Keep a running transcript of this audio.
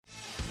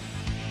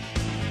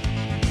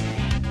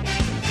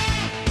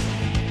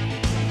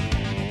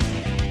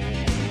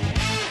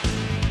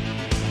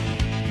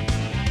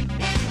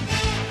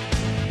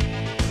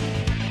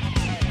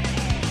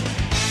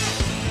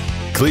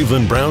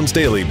Cleveland Browns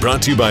Daily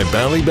brought to you by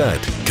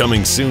Ballybet,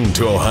 coming soon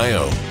to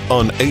Ohio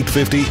on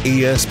 850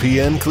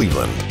 ESPN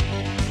Cleveland.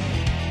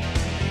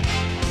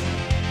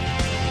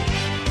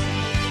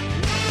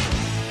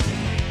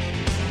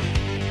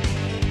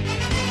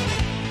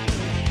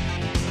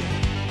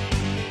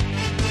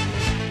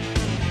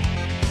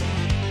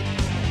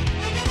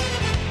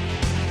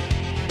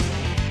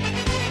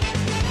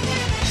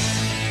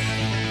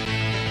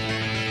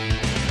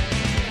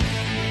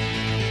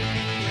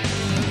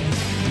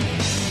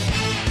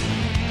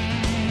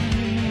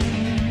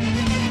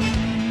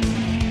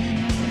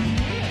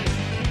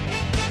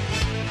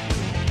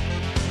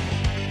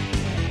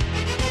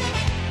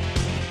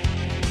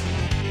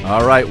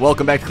 All right,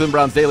 welcome back to Cleveland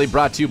Browns Daily,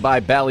 brought to you by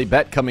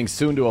Ballybet, coming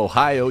soon to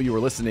Ohio. You were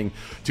listening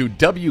to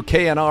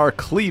WKNR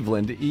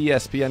Cleveland,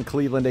 ESPN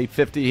Cleveland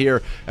 850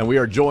 here, and we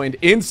are joined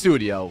in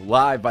studio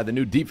live by the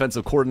new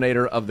defensive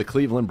coordinator of the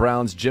Cleveland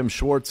Browns, Jim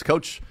Schwartz.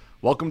 Coach,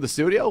 welcome to the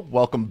studio.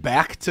 Welcome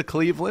back to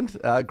Cleveland.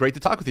 Great to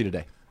talk with you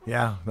today.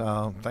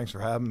 Yeah, thanks for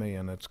having me,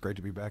 and it's great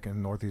to be back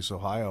in Northeast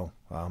Ohio.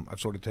 I've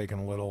sort of taken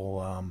a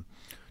little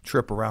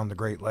trip around the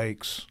Great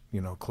Lakes,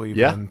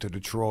 Cleveland to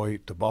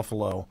Detroit to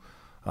Buffalo.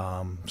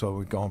 So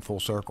we've gone full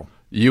circle.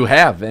 You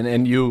have,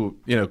 and you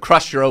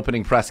crushed your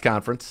opening press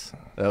conference.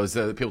 That was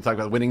people talk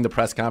about winning the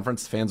press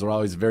conference. Fans were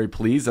always very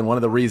pleased, and one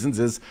of the reasons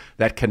is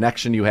that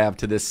connection you have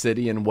to this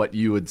city and what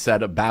you had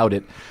said about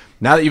it.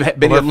 Now that you've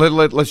been,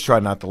 let's try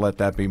not to let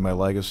that be my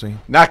legacy.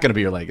 Not going to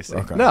be your legacy.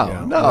 Okay,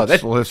 No.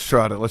 Let's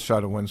try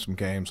to win some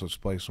games. Let's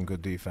play some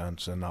good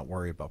defense and not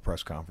worry about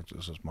press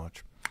conferences as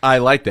much. I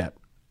like that.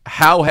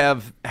 How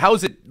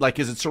is it like?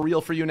 Is it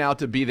surreal for you now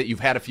to be that you've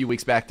had a few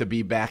weeks back to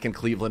be back in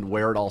Cleveland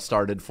where it all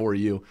started for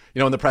you?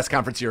 In the press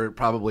conference you're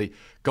probably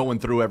going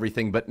through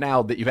everything, but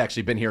now that you've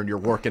actually been here and you're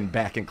working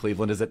back in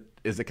Cleveland, is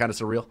it kind of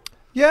surreal?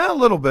 Yeah, a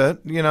little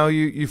bit.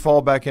 You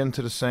fall back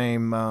into the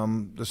same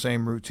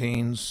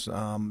routines.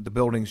 The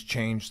building's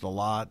changed a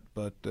lot,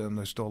 but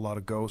there's still a lot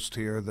of ghosts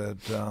here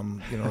that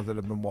that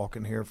have been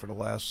walking here for the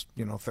last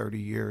 30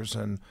 years,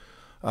 and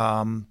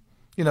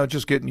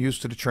just getting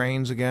used to the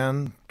trains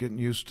again, getting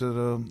used to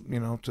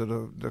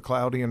the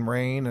cloudy and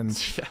rain,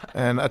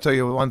 and I tell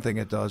you one thing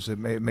it does, it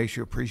makes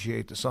you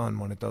appreciate the sun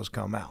when it does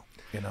come out,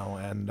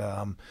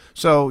 and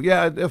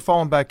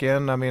falling back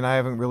in. I mean, I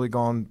haven't really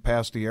gone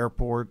past the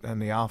airport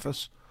and the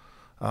office.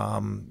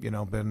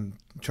 Been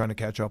trying to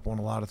catch up on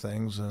a lot of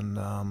things and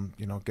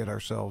get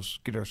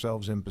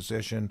ourselves in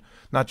position,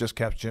 not just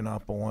catching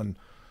up on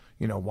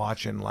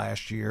watching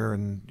last year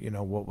and,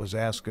 what was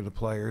asked of the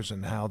players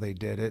and how they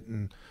did it,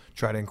 and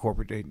try to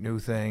incorporate new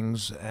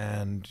things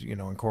and,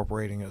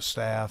 incorporating a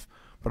staff,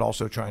 but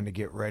also trying to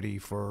get ready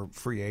for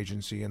free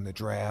agency and the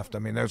draft. I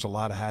mean, there's a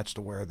lot of hats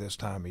to wear this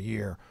time of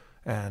year,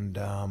 and,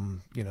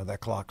 that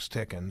clock's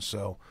ticking.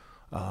 So,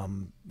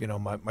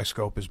 my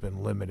scope has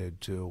been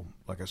limited to,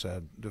 like I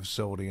said, the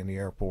facility and the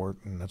airport,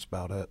 and that's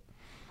about it.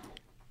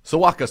 So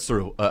walk us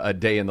through a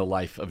day in the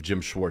life of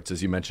Jim Schwartz.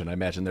 As you mentioned, I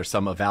imagine there's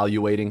some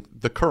evaluating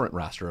the current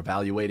roster,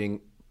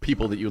 evaluating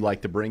people that you'd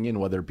like to bring in,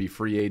 whether it be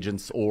free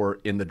agents or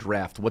in the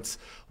draft. What's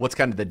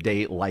kind of the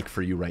day like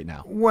for you right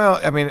now?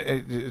 Well, I mean,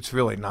 it's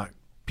really not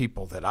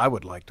people that I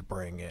would like to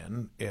bring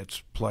in.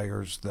 It's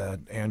players that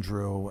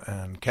Andrew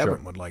and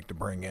Kevin would like to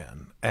bring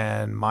in.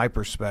 And my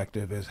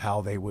perspective is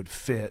how they would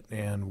fit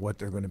in what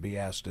they're going to be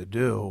asked to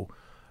do.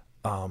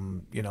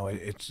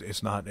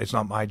 It's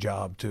not my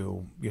job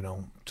to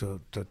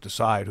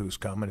decide who's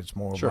coming. It's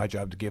more my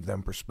job to give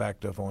them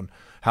perspective on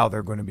how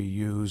they're going to be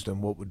used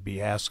and what would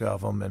be asked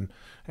of them,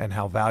 and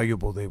how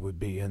valuable they would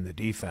be in the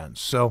defense.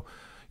 So,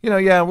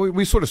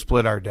 we sort of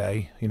split our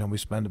day. We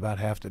spend about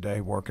half the day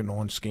working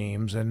on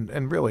schemes,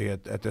 and really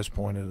at this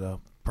point of the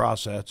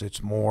process,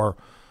 it's more,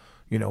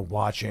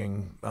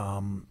 watching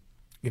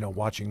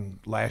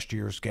last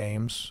year's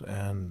games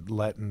and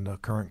letting the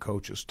current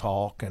coaches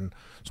talk, and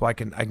so I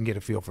can get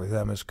a feel for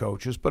them as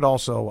coaches, but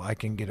also I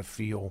can get a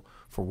feel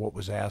for what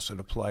was asked of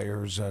the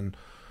players, and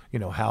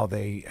how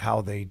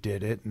they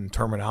did it, and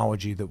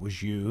terminology that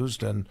was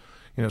used, and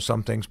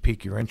some things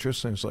pique your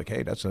interest, and it's like,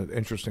 hey, that's an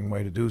interesting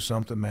way to do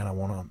something, man. I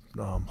want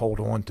to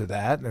hold on to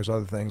that. And there's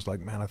other things like,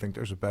 man, I think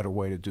there's a better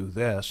way to do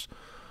this.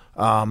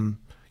 And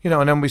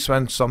then we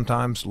spend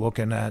sometimes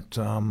looking at,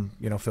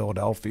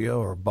 Philadelphia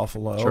or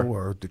Buffalo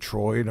or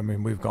Detroit. I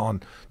mean, we've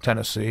gone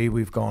Tennessee.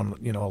 We've gone,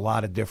 a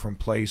lot of different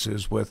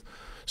places with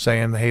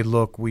saying, hey,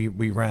 look, we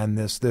ran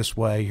this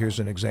way. Here's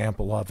an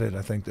example of it.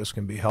 I think this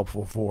can be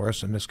helpful for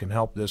us, and this can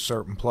help this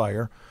certain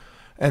player.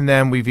 And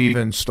then we've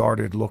even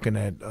started looking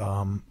at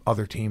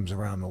other teams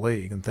around the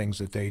league and things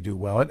that they do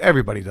well. And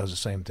everybody does the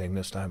same thing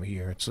this time of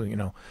year. It's,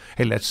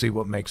 hey, let's see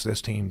what makes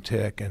this team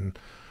tick, and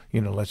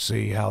let's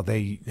see how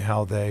they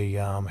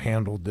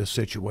handled this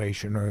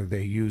situation, or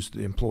they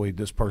employed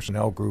this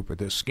personnel group or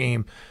this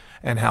scheme,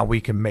 and how we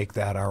can make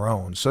that our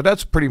own. So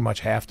that's pretty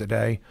much half the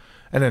day,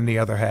 and then the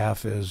other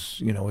half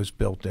is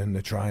built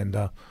into trying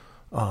to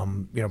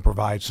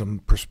provide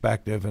some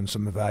perspective and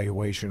some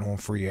evaluation on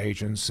free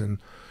agents, and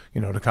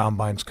the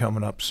combine's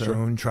coming up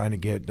soon. Trying to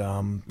get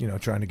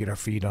our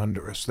feet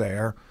under us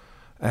there.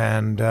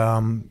 and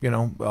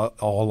all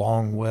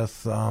along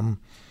with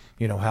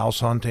house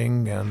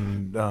hunting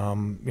and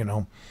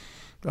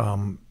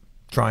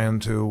trying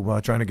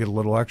to get a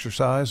little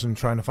exercise and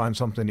trying to find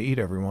something to eat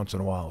every once in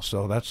a while.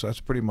 So that's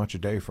pretty much a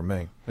day for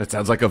me. It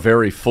sounds like a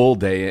very full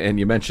day. And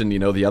you mentioned,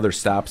 the other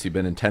stops. You've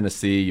been in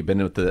Tennessee. You've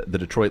been with the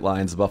Detroit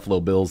Lions, the Buffalo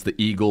Bills, the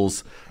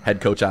Eagles, head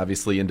coach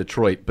obviously in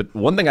Detroit. But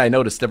one thing I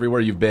noticed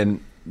everywhere you've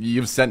been,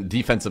 you've sent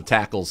defensive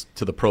tackles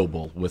to the Pro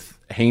Bowl with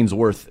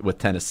Haynesworth with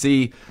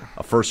Tennessee,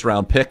 a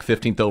first-round pick,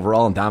 15th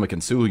overall, and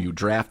Ndamukong Suh, who you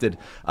drafted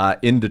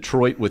in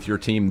Detroit with your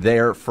team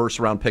there,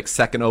 first-round pick,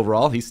 2nd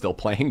overall. He's still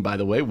playing, by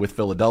the way, with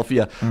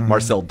Philadelphia. Mm-hmm.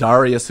 Marcel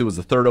Darius, who was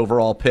the 3rd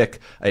overall pick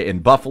in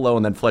Buffalo,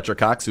 and then Fletcher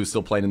Cox, who's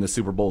still playing in the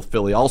Super Bowl with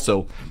Philly,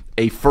 also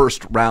a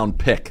first-round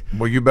pick.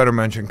 Well, you better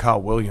mention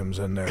Kyle Williams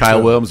in there.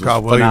 Kyle Williams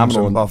was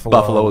phenomenal in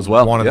Buffalo as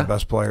well. One of the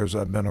best players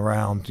I've been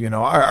around.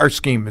 Our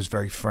scheme is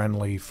very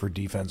friendly for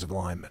defensive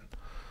linemen.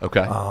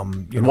 Okay.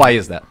 And why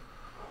is that?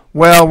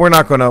 Well, we're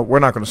not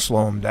gonna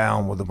slow them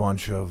down with a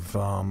bunch of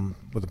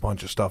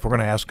stuff. We're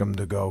gonna ask them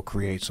to go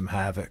create some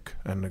havoc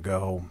and to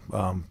go,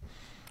 I'll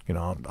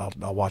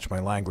watch my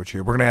language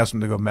here. We're gonna ask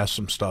them to go mess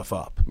some stuff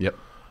up. Yep.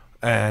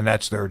 And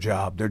that's their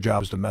job. Their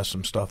job is to mess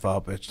some stuff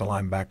up. It's the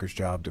linebacker's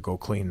job to go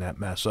clean that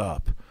mess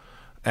up.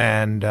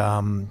 And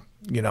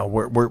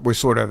we're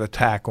sort of a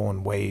tackle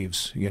in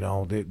waves.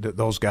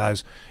 Those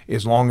guys,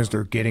 as long as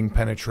they're getting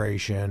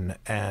penetration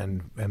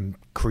and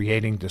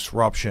creating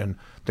disruption,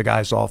 the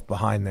guys off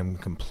behind them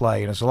can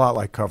play. And it's a lot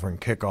like covering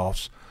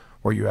kickoffs,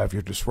 where you have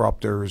your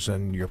disruptors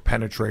and your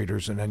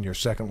penetrators and then your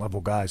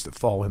second-level guys that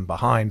fall in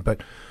behind.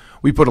 But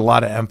we put a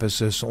lot of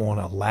emphasis on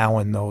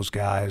allowing those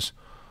guys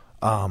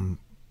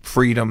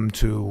freedom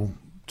to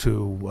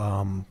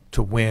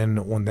win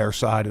on their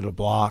side of the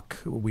block.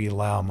 We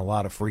allow them a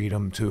lot of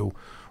freedom to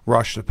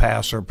rush the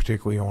passer,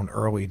 particularly on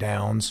early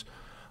downs.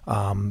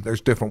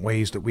 There's different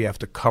ways that we have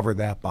to cover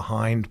that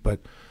behind, but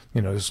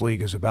this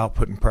league is about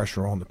putting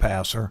pressure on the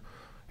passer.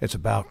 It's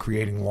about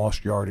creating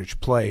lost yardage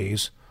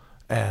plays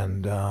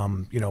and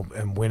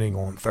and winning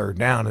on 3rd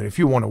down. And if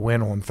you want to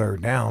win on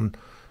 3rd down,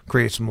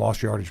 create some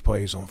lost yardage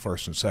plays on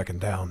 1st and 2nd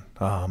down.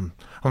 I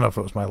don't know if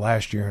it was my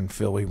last year in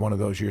Philly, one of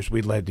those years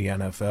we led the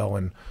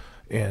NFL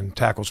in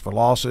tackles for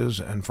losses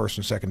and 1st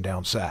and 2nd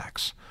down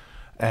sacks.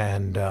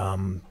 And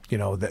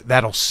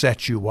that'll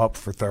set you up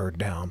for 3rd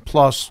down.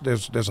 Plus,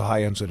 there's a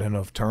high incident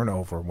of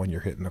turnover when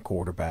you're hitting the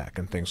quarterback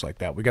and things like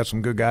that. We got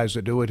some good guys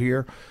that do it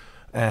here,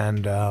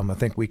 and I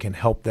think we can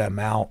help them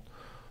out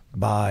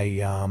by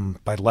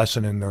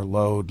lessening their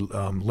load,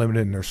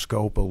 limiting their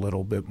scope a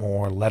little bit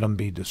more, let them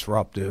be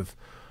disruptive,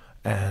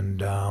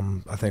 and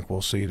I think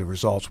we'll see the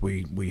results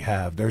we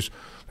have. There's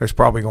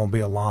probably going to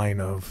be a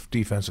line of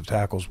defensive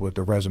tackles with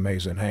their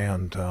resumes in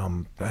hand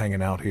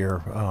hanging out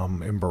here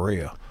in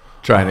Berea.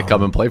 Trying to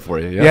come and play for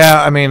you, yeah.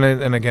 Yeah,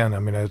 and again,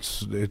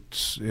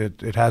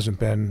 it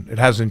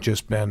hasn't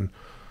just been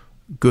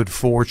good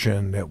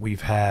fortune that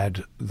we've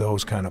had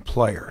those kind of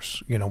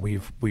players.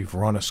 We've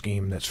run a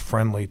scheme that's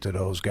friendly to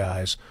those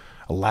guys,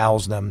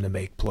 allows them to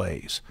make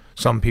plays.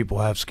 Some people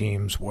have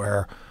schemes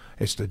where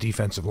it's the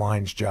defensive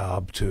line's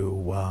job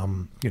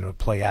to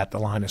play at the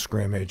line of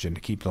scrimmage and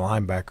to keep the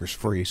linebackers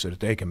free so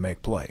that they can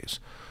make plays.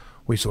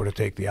 We sort of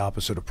take the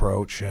opposite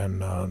approach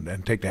and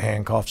take the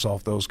handcuffs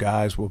off those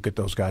guys. We'll get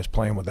those guys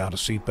playing without a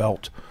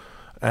seatbelt,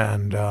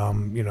 and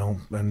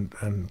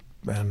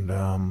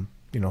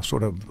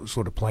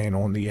sort of playing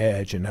on the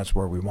edge, and that's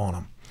where we want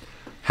them.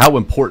 How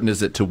important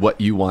is it to what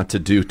you want to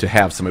do to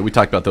have somebody? We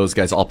talked about those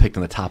guys all picked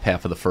in the top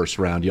half of the 1st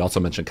round. You also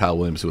mentioned Kyle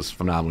Williams, who was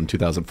phenomenal in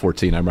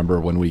 2014. I remember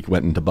when we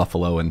went into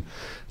Buffalo and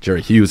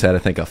Jerry Hughes had, I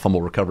think, a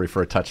fumble recovery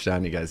for a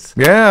touchdown. You guys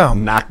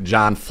knocked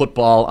John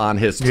football on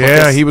his tuchus.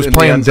 Yeah, he was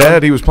playing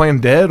dead. He was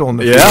playing dead on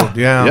the field.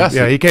 Yeah, yes.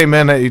 Yeah. He came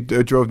in, he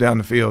drove down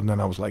the field, and then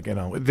I was like,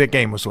 the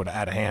game was sort of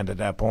out of hand at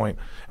that point.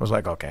 I was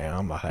like, okay,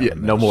 I'm not having this.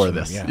 No more of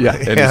this. Yeah.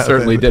 And he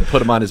certainly did put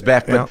him on his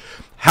back. But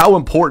how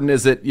important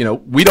is it?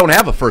 We don't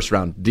have a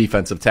first-round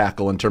defensive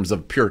tackle in terms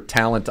of pure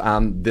talent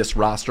on this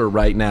roster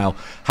right now.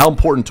 How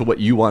important to what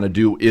you want to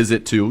do is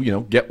it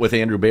to, get with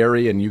Andrew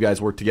Berry and you guys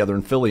work together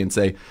in Philly and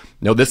say,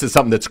 no, this is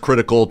something that's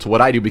critical to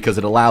what I do because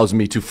it allows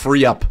me to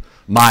free up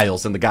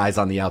Miles and the guys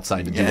on the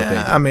outside to do what they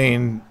do.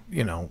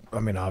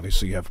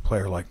 Obviously you have a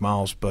player like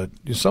Miles, but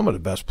some of the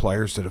best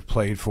players that have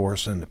played for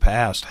us in the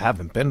past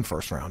haven't been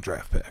first-round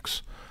draft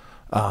picks.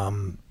 So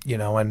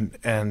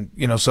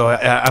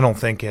I don't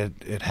think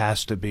it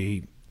has to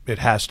be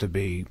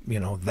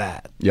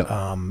that. Yep.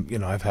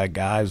 I've had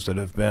guys that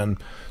have been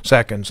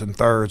seconds and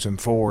thirds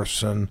and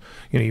fourths and,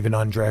 even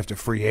undrafted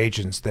free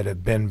agents that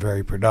have been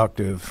very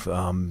productive,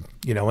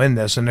 in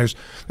this. And there's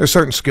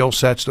certain skill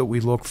sets that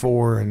we look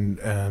for and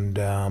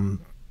a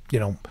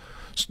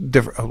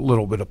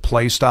little bit of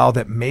play style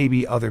that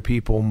maybe other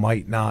people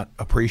might not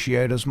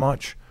appreciate as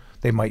much.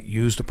 They might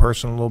use the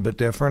person a little bit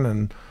different.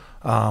 And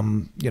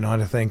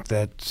I think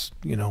that,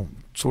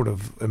 sort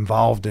of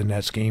involved in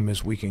that scheme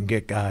is we can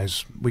get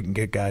guys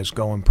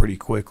going pretty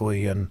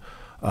quickly and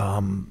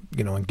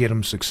and get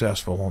them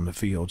successful on the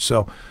field.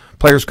 So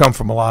players come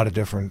from a lot of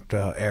different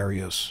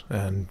areas,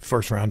 and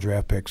first-round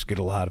draft picks get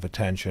a lot of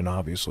attention,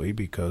 obviously,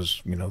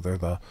 because they're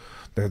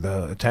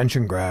the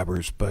attention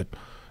grabbers. But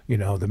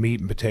the meat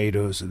and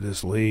potatoes of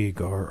this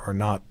league are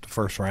not the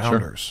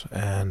first-rounders, sure.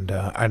 And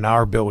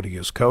our ability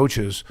as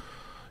coaches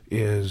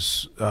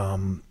is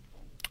or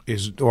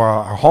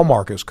our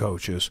hallmark as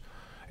coaches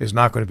is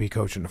not going to be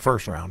coaching the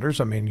first-rounders.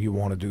 I mean, you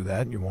want to do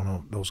that, and you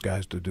want those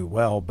guys to do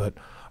well, but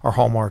our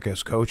hallmark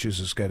as coaches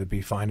has got to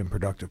be finding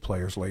productive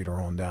players later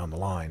on down the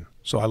line.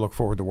 So I look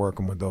forward to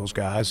working with those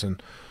guys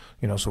and,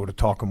 sort of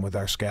talking with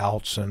our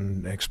scouts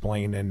and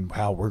explaining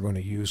how we're going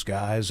to use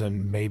guys,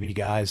 and maybe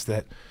guys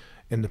that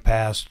in the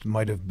past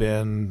might have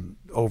been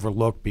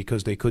overlooked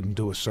because they couldn't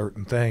do a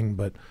certain thing,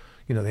 but,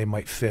 they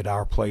might fit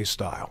our play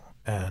style.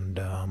 And,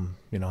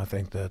 I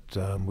think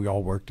that we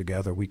all work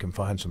together. We can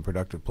find some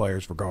productive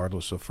players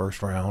regardless of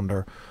first round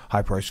or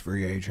high-price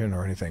free agent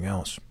or anything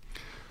else.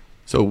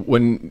 So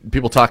when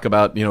people talk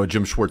about, a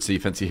Jim Schwartz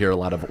defense, you hear a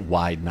lot of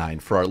wide nine.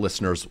 For our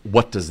listeners,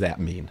 what does that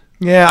mean?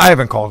 Yeah, I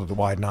haven't called it the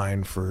wide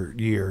nine for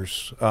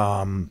years.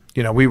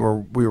 We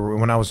were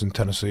when I was in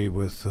Tennessee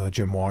with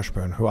Jim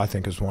Washburn, who I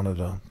think is one of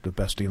the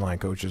best D-line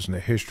coaches in the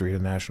history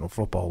of the National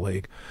Football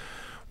League.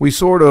 We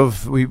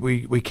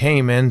we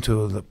came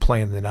into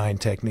playing the nine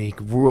technique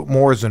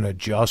more as an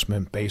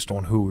adjustment based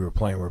on who we were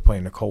playing. We were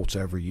playing the Colts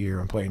every year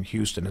and playing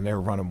Houston, and they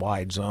were running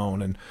wide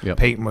zone, and yep.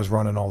 Peyton was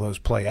running all those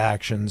play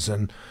actions,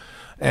 and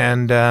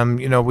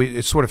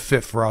it sort of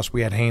fit for us.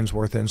 We had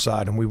Hainsworth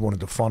inside, and we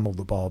wanted to funnel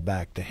the ball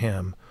back to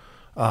him.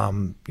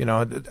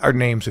 Our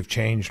names have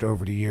changed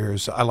over the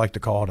years. I like to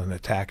call it an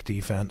attack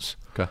defense.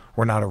 Okay.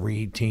 We're not a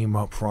read team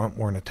up front.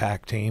 We're an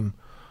attack team.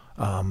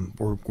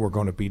 We're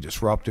going to be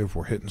disruptive.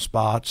 We're hitting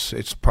spots.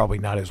 It's probably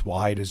not as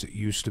wide as it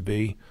used to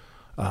be,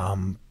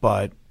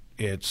 but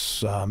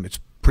it's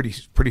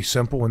pretty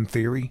simple in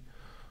theory,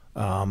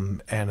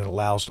 and it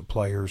allows the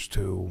players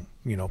to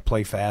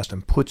play fast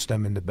and puts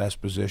them in the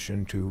best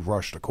position to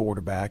rush the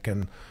quarterback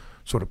and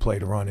sort of play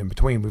the run in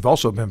between. We've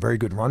also been very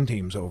good run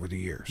teams over the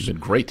years. Been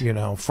great,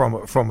 from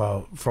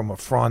a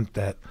front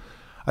that.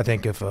 I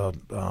think if a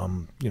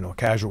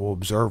casual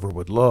observer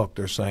would look,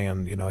 they're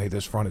saying, hey,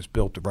 this front is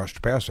built to rush the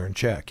passer and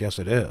check. Yes,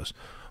 it is.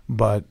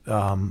 But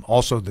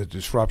also the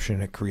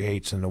disruption it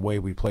creates and the way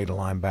we play the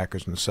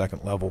linebackers and the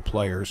second-level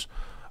players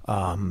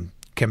can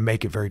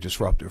make it very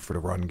disruptive for the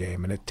run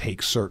game, and it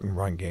takes certain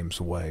run games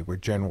away. We're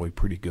generally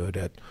pretty good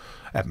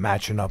at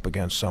matching up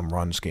against some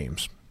run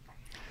schemes.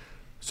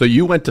 So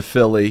you went to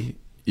Philly.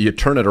 You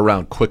turn it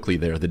around quickly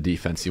there, the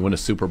defense. You win a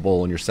Super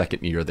Bowl in your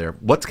second year there.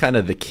 What's kind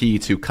of the key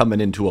to coming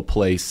into a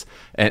place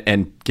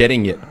and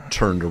getting it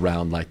turned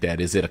around like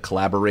that? Is it a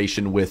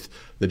collaboration with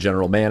the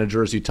general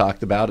manager, as you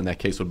talked about? In that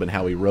case would have been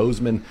Howie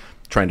Roseman,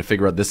 trying to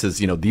figure out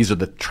these are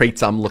the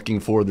traits I'm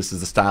looking for. This is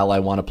the style I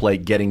want to play,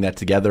 getting that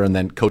together, and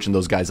then coaching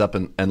those guys up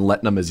and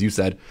letting them, as you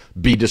said,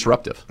 be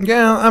disruptive.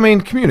 Yeah, I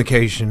mean,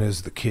 communication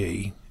is the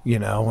key.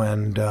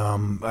 And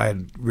I had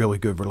a really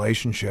good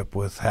relationship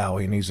with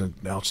Howie, and he's an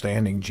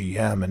outstanding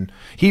GM, and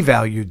he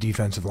valued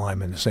defensive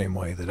linemen the same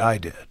way that I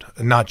did,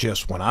 not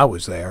just when I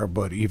was there,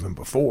 but even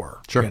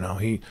before. Sure.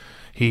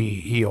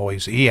 He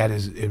always had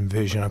his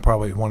vision. And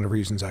probably one of the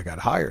reasons I got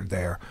hired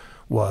there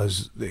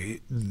was the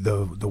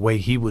way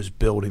he was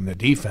building the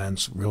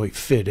defense really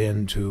fit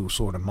into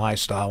sort of my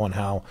style and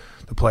how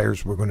the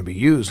players were going to be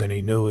used, and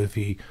he knew if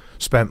he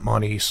spent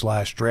money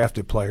 /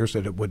 drafted players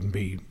that it wouldn't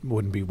be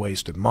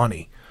wasted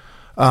money.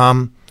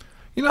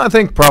 I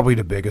think probably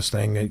the biggest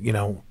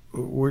thing,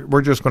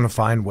 we're just going to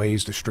find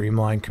ways to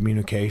streamline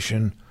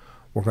communication.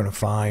 We're going to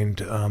find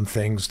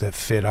things that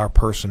fit our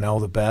personnel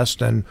the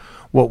best, and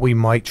what we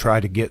might try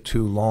to get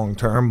to long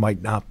term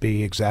might not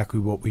be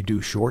exactly what we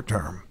do short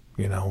term.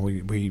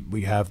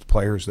 We have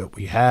players that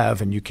we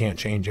have, and you can't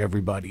change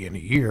everybody in a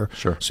year.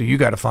 Sure. So you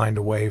got to find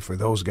a way for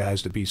those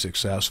guys to be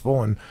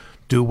successful and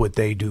do what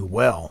they do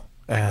well.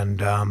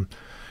 And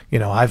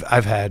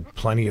I've had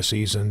plenty of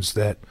seasons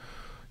that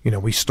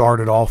we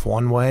started off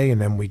one way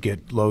and then we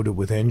get loaded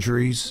with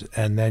injuries,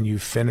 and then you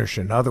finish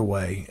another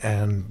way,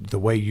 and the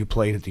way you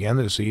played at the end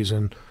of the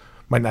season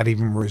might not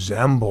even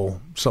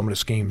resemble some of the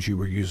schemes you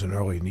were using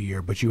early in the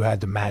year, but you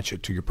had to match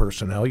it to your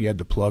personnel. You had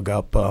to plug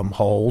up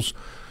holes.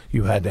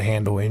 You had to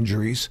handle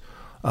injuries.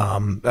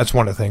 That's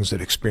one of the things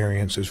that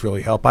experience has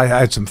really helped. I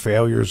had some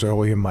failures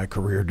early in my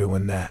career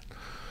doing that.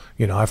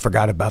 I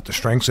forgot about the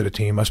strengths of the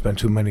team. I spent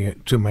too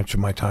much of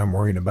my time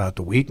worrying about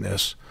the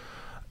weakness.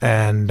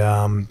 And,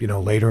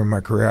 later in my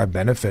career, I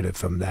benefited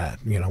from that.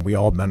 We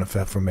all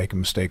benefit from making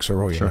mistakes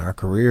early Sure. in our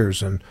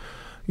careers. And,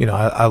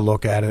 I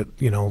look at it,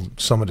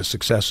 some of the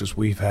successes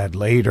we've had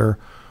later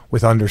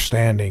with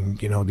understanding,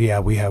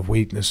 we have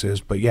weaknesses,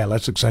 but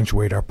let's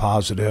accentuate our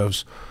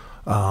positives.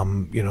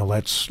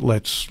 Let's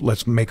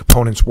make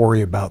opponents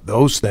worry about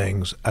those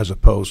things as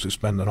opposed to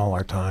spending all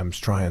our times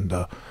trying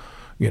to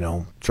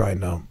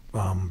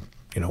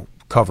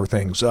cover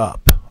things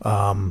up.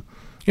 I've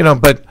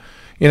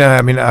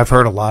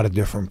heard a lot of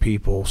different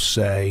people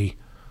say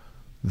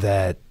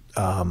that,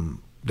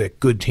 that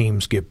good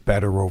teams get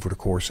better over the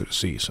course of the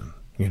season.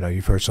 You know,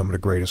 you've heard some of the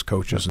greatest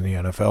coaches in the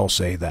NFL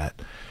say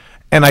that.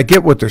 And I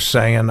get what they're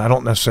saying. I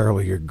don't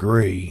necessarily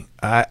agree.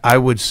 I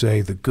would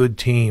say the good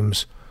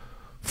teams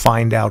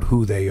find out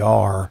who they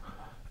are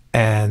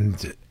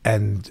and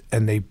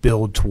they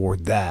build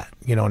toward that.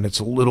 You know, and it's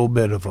a little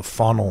bit of a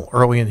funnel.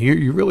 Early in the year,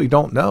 you really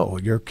don't know.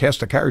 Your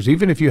cast of cards,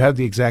 even if you have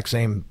the exact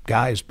same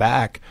guys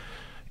back,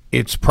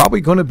 it's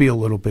probably going to be a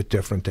little bit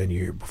different than the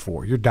year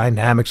before. Your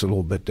dynamic's a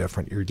little bit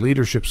different. Your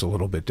leadership's a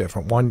little bit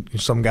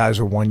different. Some guys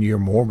are 1 year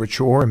more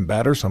mature and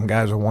better. Some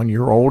guys are 1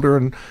 year older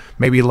and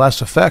maybe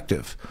less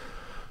effective.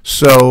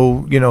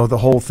 So, you know, the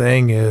whole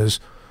thing is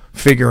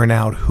figuring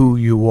out who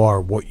you are,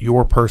 what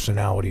your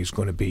personality is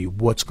going to be,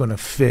 what's going to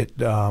fit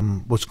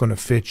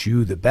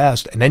you the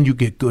best, and then you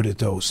get good at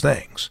those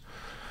things.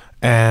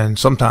 And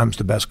sometimes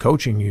the best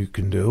coaching you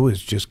can do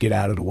is just get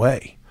out of the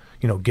way.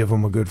 You know, give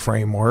them a good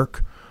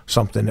framework,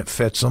 something that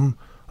fits them.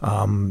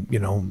 You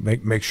know,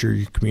 make sure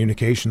your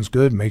communication's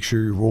good, make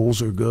sure your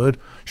rules are good,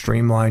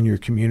 streamline your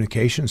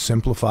communication,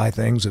 simplify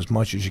things as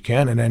much as you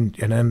can, and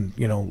then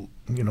you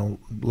know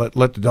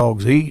let the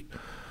dogs eat.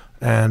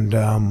 And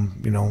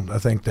you know, I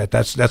think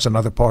that's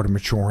another part of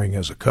maturing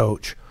as a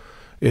coach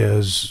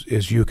is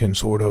you can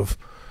sort of,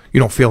 you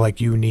don't feel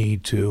like you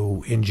need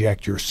to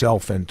inject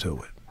yourself into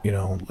it. You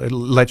know,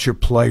 let your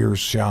players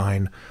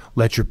shine,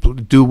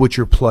 do what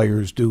your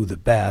players do the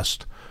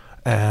best.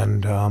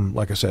 And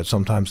like I said,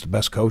 sometimes the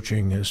best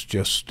coaching is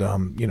just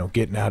you know,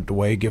 getting out of the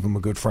way, give them a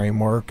good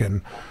framework,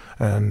 and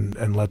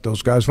let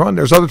those guys run.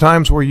 There's other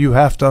times where you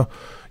have to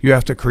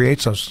create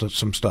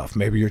some stuff.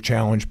 Maybe you're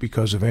challenged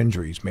because of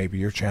injuries. Maybe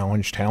you're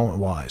challenged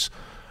talent-wise,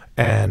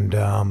 and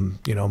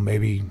you know,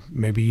 maybe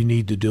you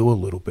need to do a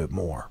little bit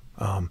more.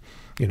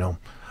 You know,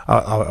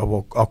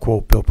 I'll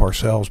quote Bill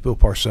Parcells. Bill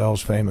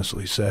Parcells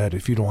famously said,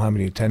 "If you don't have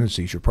any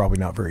tendencies, you're probably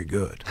not very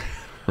good."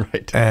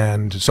 Right.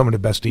 And some of the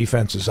best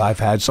defenses I've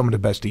had, some of the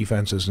best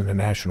defenses in the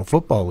National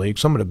Football League,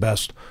 some of the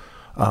best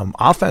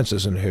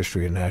offenses in the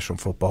history of the National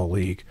Football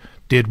League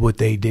did what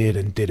they did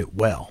and did it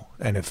well,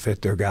 and it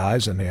fit their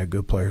guys, and they had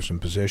good players in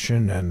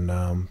position, and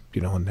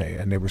you know, and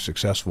they were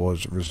successful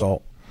as a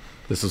result.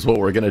 This is what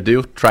we're going to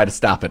do. Try to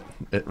stop it,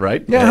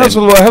 right? Yeah, it has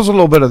a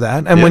little bit of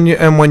that. And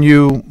yeah. when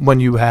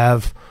you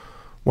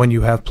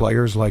have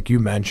players like you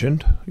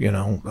mentioned, you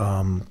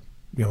know,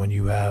 when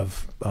you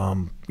have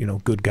you know,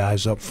 good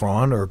guys up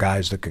front or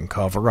guys that can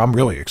cover, I'm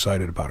really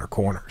excited about our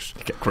corners.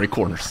 Great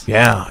corners.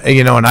 Yeah,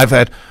 you know, and I've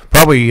had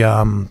probably you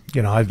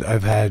know,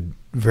 I've had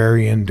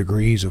varying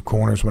degrees of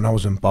corners. When I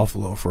was in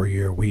Buffalo for a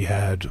year, we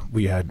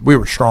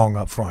were strong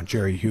up front.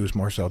 Jerry Hughes,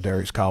 Marcel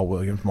Darius, Kyle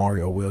Williams,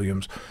 Mario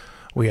Williams.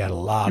 We had a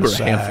lot of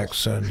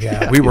sacks, and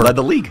we led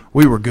the league.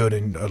 We were good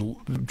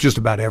in just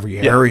about every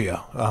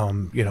area.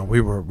 You know, we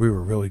were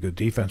really good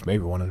defense,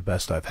 maybe one of the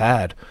best I've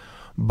had.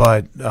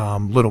 But a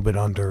little bit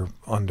under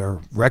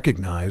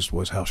recognized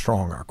was how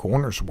strong our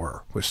corners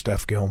were with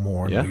Steph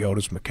Gilmore and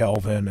Leotis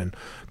McKelvin and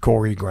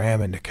Corey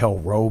Graham and Nickel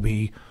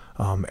Roby,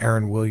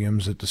 Aaron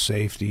Williams at the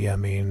safety. I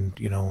mean,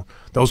 you know,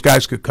 those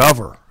guys could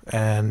cover,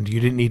 and you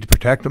didn't need to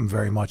protect them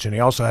very much. And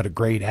he also had a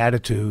great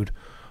attitude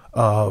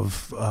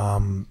of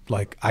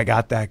like, I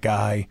got that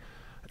guy,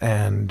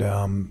 and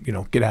you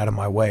know, get out of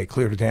my way,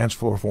 clear the dance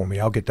floor for me.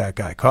 I'll get that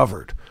guy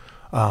covered.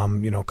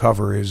 You know,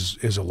 cover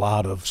is a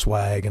lot of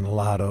swag and a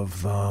lot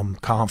of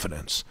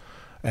confidence,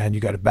 and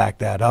you got to back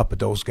that up. But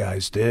those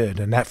guys did,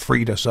 and that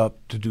freed us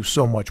up to do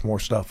so much more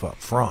stuff up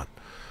front.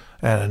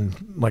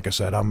 And like I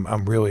said,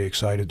 I'm really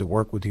excited to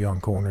work with the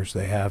young corners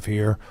they have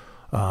here.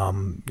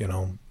 You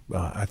know,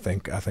 I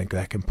think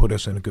that can put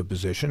us in a good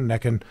position.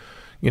 That can,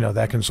 you know,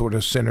 that can sort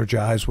of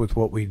synergize with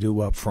what we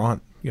do up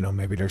front. You know,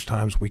 maybe there's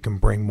times we can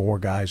bring more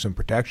guys in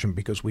protection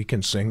because we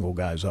can single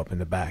guys up in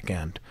the back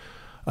end.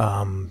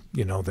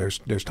 You know,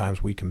 there's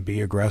times we can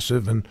be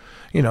aggressive, and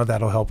you know,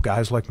 that'll help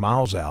guys like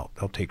Miles out.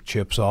 They'll take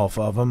chips off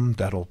of him.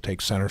 That'll take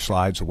center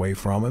slides away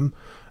from him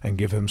and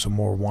give him some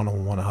more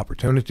one-on-one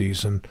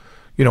opportunities. And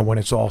you know, when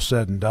it's all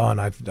said and done,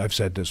 I've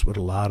said this with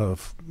a lot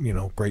of, you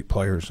know, great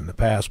players in the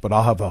past, but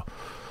I'll have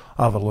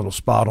a little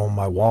spot on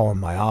my wall in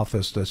my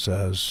office that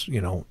says,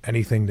 you know,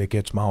 anything that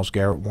gets Myles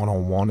Garrett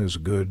one-on-one is a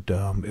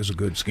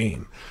good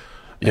scheme.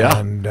 Yeah,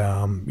 and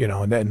you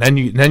know, and then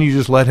you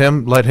just let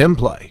him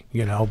play,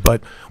 you know.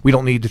 But we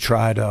don't need to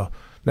try to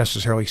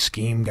necessarily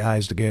scheme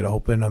guys to get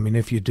open. I mean,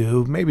 if you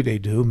do, maybe they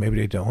do, maybe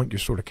they don't. You're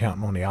sort of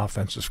counting on the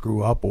offense to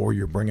screw up, or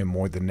you're bringing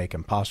more than they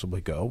can possibly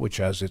go, which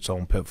has its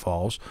own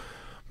pitfalls.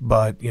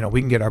 But you know,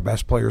 we can get our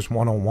best players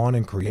one-on-one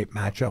and create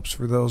matchups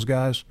for those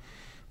guys.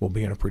 We'll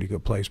be in a pretty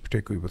good place,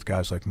 particularly with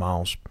guys like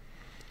Miles.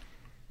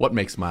 What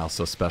makes Miles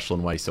so special,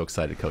 and why are you so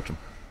excited to coach him?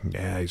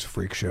 Yeah, he's a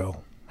freak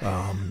show.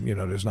 You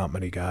know, there's not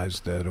many guys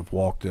that have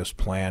walked this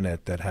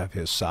planet that have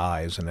his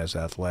size and his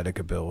athletic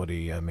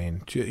ability. I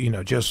mean, you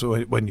know, just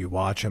when you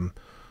watch him,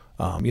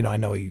 you know, I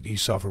know he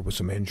suffered with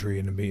some injury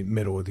in the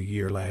middle of the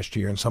year last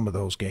year, and some of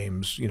those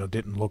games, you know,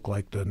 didn't look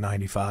like the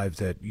 95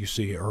 that you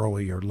see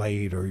early or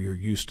late or you're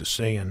used to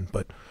seeing,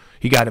 but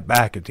he got it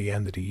back at the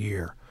end of the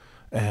year.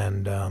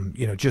 and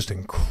just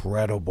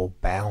incredible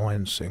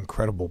balance,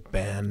 incredible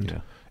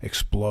bend,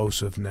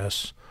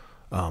 explosiveness.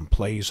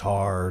 Plays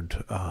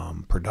hard,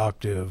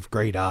 productive,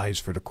 great eyes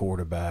for the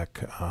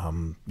quarterback.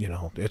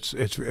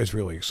 It's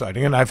really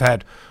exciting, and I've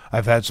had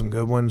some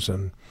good ones,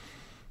 and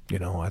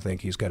I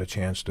think he's got a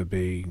chance to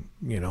be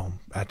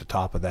at the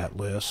top of that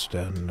list,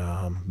 and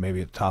maybe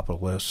at the top of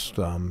the list,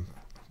 in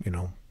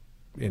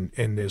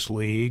this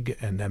league,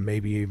 and then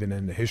maybe even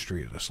in the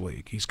history of this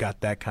league. He's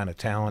got that kind of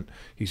talent.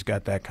 He's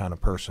got that kind of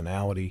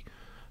personality.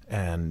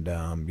 And,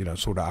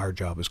 sort of our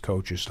job as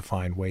coaches to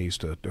find ways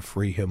to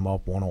free him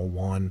up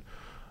one-on-one,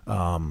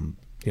 and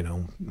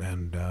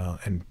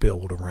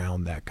build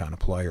around that kind of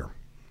player.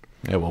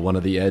 Yeah, well, one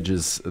of the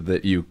edges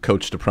that you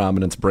coached to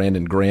prominence,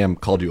 Brandon Graham,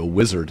 called you a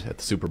wizard at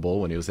the Super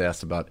Bowl when he was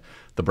asked about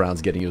the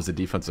Browns getting you as a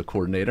defensive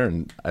coordinator.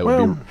 And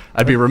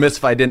I'd be remiss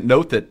if I didn't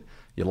note that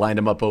you lined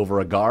him up over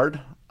a guard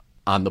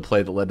on the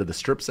play that led to the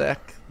strip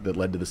sack that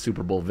led to the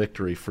Super Bowl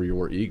victory for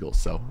your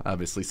Eagles. So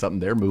obviously something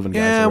there, moving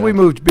guys around. We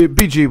moved.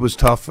 BG was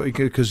tough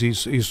because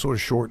he's sort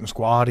of short and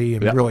squatty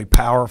and really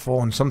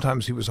powerful, and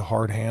sometimes he was a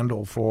hard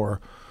handle for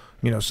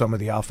some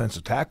of the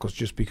offensive tackles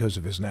just because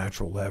of his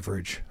natural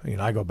leverage.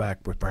 I go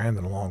back with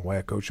Brandon a long way.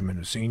 I coached him in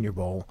the Senior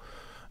Bowl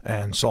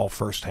and saw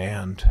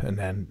firsthand, and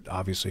then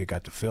obviously he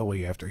got to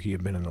Philly after he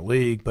had been in the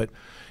league, but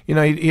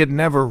he had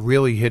never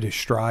really hit his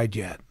stride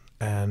yet.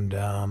 And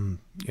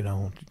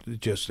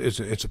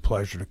it's a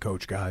pleasure to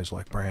coach guys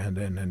like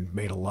Brandon, and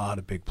made a lot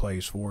of big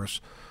plays for us,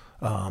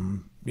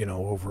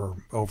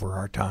 over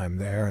our time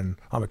there. And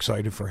I'm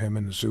excited for him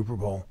in the Super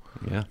Bowl.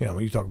 Yeah.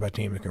 When you talk about a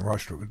team that can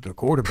rush the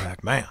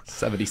quarterback, man,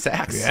 70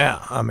 sacks.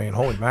 Yeah, I mean,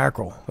 holy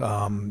mackerel.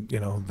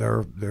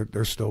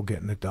 They're still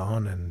getting it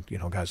done, and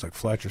guys like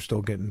Fletcher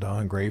still getting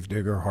done.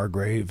 Gravedigger,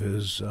 Hargrave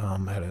has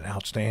had an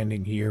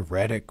outstanding year.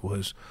 Reddick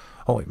was.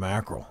 Holy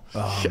mackerel.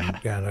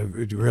 And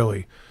it's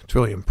really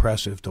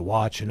impressive to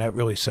watch, and that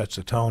really sets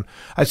the tone.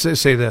 I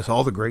say this,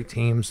 all the great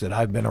teams that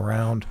I've been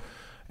around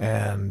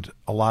and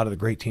a lot of the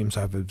great teams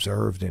I've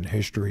observed in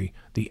history,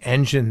 the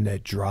engine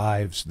that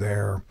drives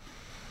their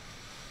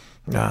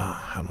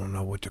I don't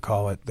know what to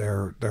call it,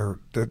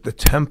 the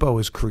tempo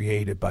is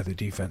created by the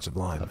defensive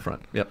line. Up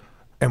front, yep.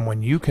 And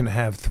when you can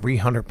have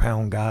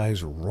 300-pound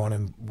guys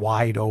running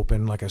wide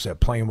open, like I said,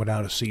 playing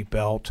without a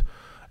seatbelt,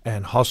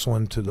 and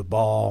hustling to the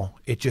ball,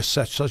 it just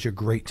sets such a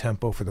great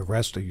tempo for the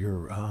rest of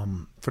your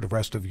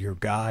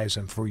guys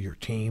and for your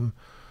team.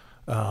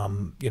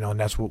 And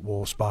that's what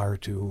we'll aspire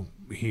to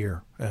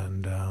here.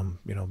 And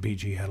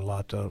BG had a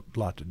lot to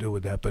do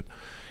with that. But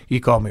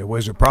he called me a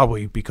wizard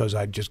probably because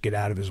I'd just get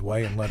out of his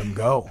way and let him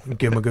go, and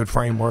give him a good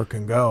framework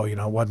and go. It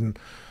wasn't.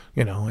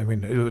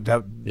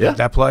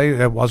 That play,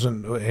 that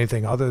wasn't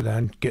anything other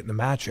than getting the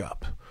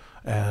matchup.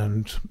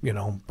 And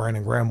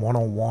Brandon Graham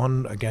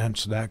one-on-one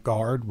against that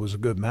guard was a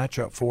good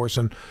matchup for us.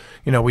 And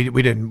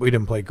we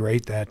didn't play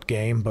great that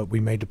game, but we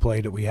made the play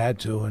that we had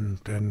to,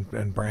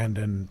 and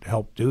Brandon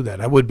helped do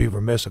that. I would be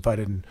remiss if I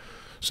didn't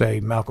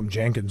say Malcolm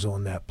Jenkins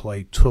on that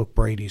play took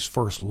Brady's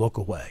first look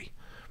away.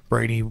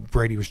 Brady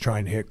was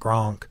trying to hit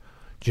Gronk.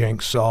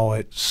 Jenks saw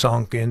it,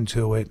 sunk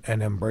into it,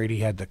 and then Brady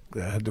had to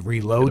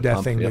reload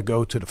that thing to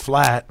go to the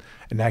flat,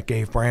 and that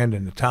gave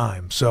Brandon the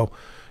time. So.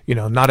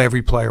 Not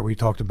every player. We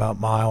talked about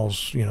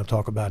Miles,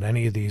 talk about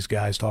any of these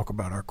guys, talk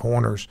about our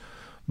corners.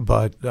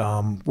 But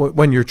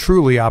when you're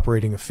truly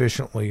operating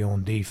efficiently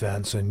on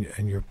defense and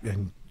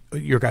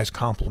your guys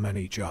complement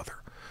each other,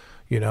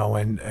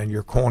 and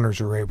your corners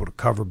are able to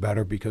cover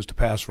better because the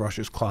pass rush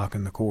is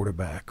clocking the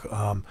quarterback,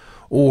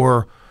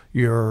 or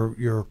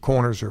your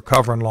corners are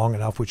covering long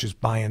enough, which is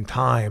buying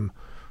time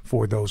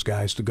for those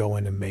guys to go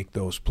in and make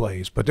those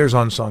plays. But there's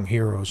unsung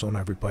heroes on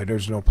every play.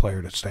 There's no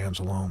player that stands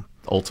alone.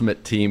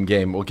 Ultimate team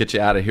game. We'll get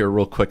you out of here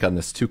real quick on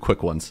this. Two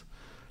quick ones.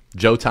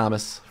 Joe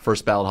Thomas,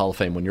 first ballot Hall of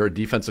Fame. When you're a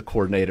defensive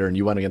coordinator and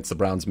you went against the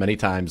Browns many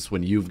times,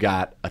 when you've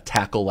got a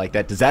tackle like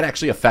that, does that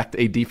actually affect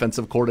a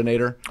defensive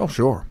coordinator? Oh,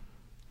 sure.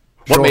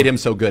 What made him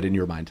so good in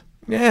your mind?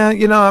 Yeah,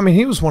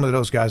 he was one of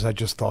those guys I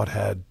just thought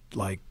had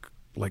like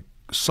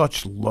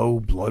such low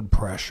blood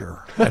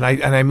pressure, and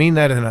I mean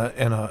that in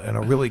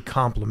a really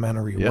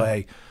complimentary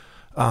way.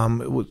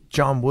 It was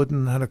John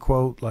Wooden had a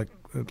quote like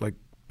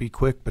be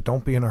quick but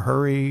don't be in a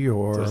hurry,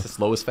 or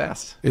slow is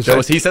fast. He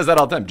says that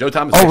all the time. Joe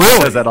Thomas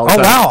says that all the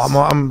time.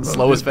 Wow, I'm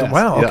slow is fast.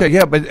 Wow,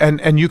 okay, but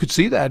and you could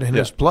see that in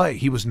his play.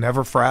 He was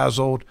never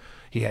frazzled.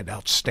 He had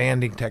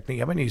outstanding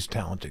technique. I mean, he's a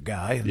talented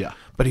guy,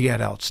 but he had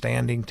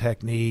outstanding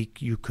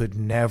technique. You could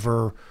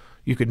never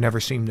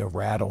seem to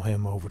rattle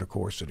him over the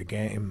course of the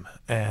game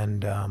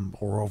and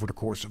or over the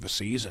course of a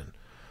season.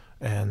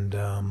 And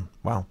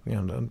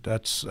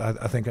that's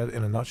I think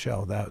in a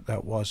nutshell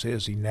that was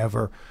his. He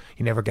never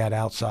got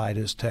outside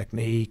his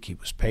technique. He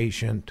was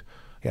patient.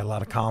 He had a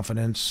lot of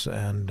confidence,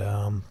 and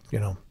he's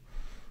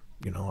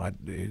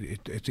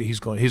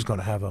going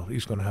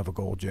to have a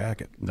gold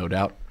jacket, no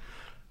doubt.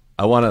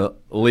 I want to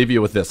leave you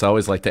with this. I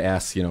always like to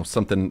ask,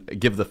 something,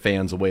 give the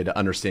fans a way to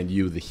understand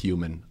you, the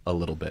human, a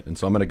little bit. And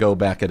so I'm going to go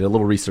back at a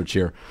little research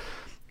here.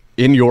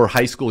 In your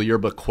high school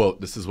yearbook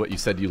quote, this is what you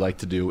said you like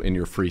to do in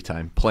your free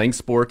time. Playing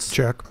sports.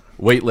 Check.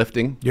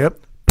 weightlifting, Yep.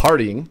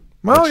 partying.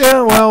 Well, which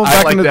yeah, well, I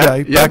back like in the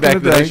that. day. Yeah, back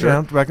in the day. sure.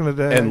 Yeah, back in the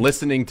day. And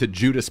listening to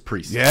Judas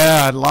Priest.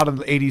 Yeah, a lot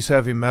of 80s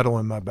heavy metal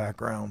in my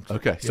background.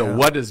 Okay, so Yeah.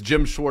 what is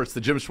Jim Schwartz,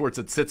 the Jim Schwartz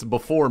that sits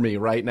before me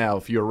right now,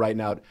 if you're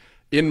writing out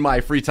in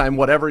my free time,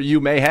 whatever you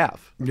may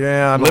have?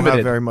 Yeah, I don't Limited.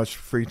 have very much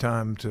free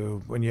time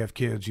to. When you have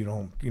kids, you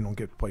don't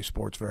get to play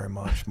sports very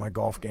much. My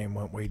golf game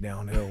went way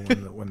downhill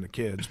when the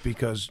kids,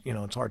 because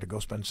it's hard to go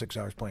spend 6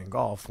 hours playing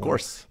golf. Of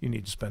course, you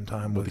need to spend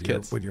time with the your,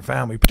 kids, with your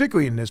family,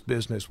 particularly in this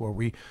business where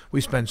we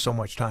spend so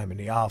much time in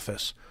the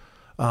office.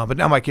 But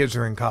now my kids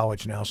are in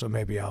college now, so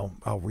maybe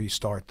I'll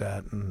restart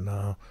that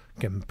and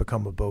can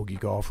become a bogey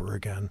golfer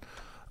again.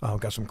 I've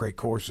got some great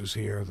courses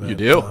here that you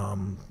do,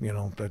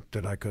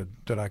 that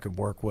I could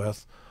work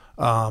with.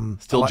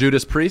 Still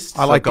Judas Priest.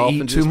 I like to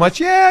eat too much.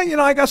 Yeah,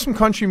 I got some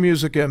country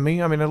music in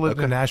me. I mean, I lived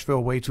in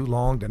Nashville way too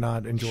long to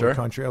not enjoy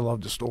country. I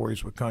love the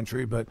stories with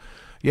country, but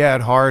yeah,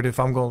 at heart, if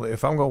I'm going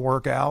to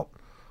work out,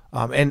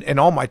 and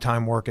all my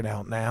time working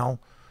out now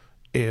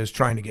is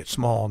trying to get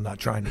small, not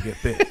trying to get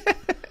big.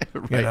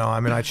 Right.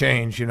 I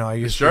changed. I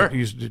used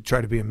to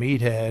try to be a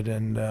meathead,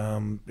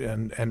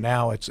 and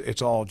now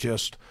it's all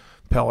just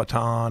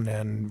Peloton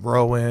and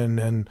rowing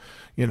and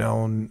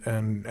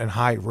and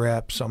high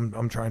reps.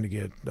 I'm trying to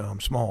get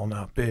small,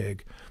 not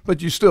big.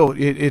 But you still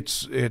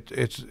it's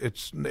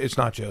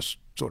not just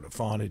sort of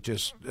fun. It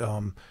just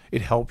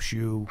it helps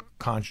you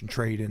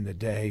concentrate in the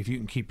day. If you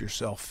can keep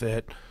yourself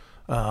fit,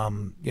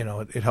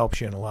 it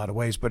helps you in a lot of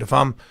ways. But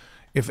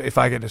if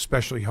I get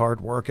especially hard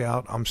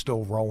workout, I'm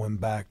still rolling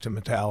back to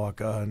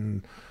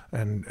Metallica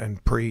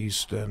and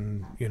Priest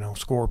and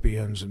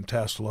Scorpions and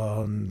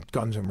Tesla and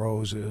Guns N'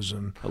 Roses,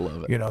 and I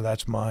love it.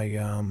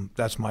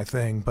 That's my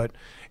thing. But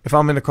if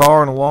I'm in the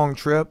car on a long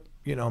trip,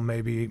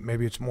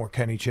 maybe it's more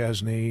Kenny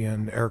Chesney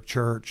and Eric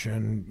Church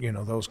and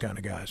those kind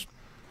of guys.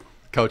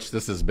 Coach,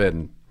 this has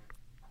been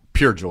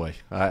pure joy.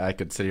 I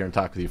could sit here and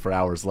talk with you for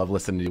hours. Love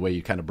listening to the way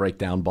you kind of break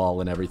down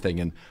ball and everything,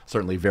 and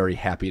certainly very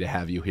happy to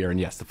have you here. And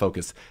yes, the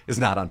focus is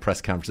not on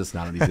press conferences,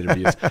 not on these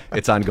interviews.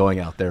 It's on going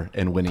out there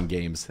and winning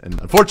games. And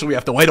unfortunately, we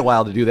have to wait a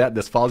while to do that.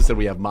 This fall, you said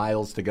we have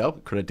miles to go.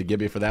 Credit to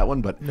Gibby for that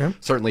one, but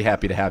certainly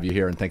happy to have you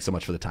here, and thanks so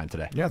much for the time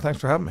today. Yeah, thanks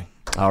for having me.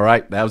 All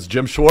right, that was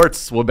Jim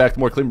Schwartz. We'll be back to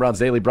more Cleveland Browns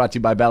Daily, brought to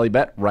you by Bally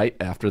Bet right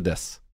after this.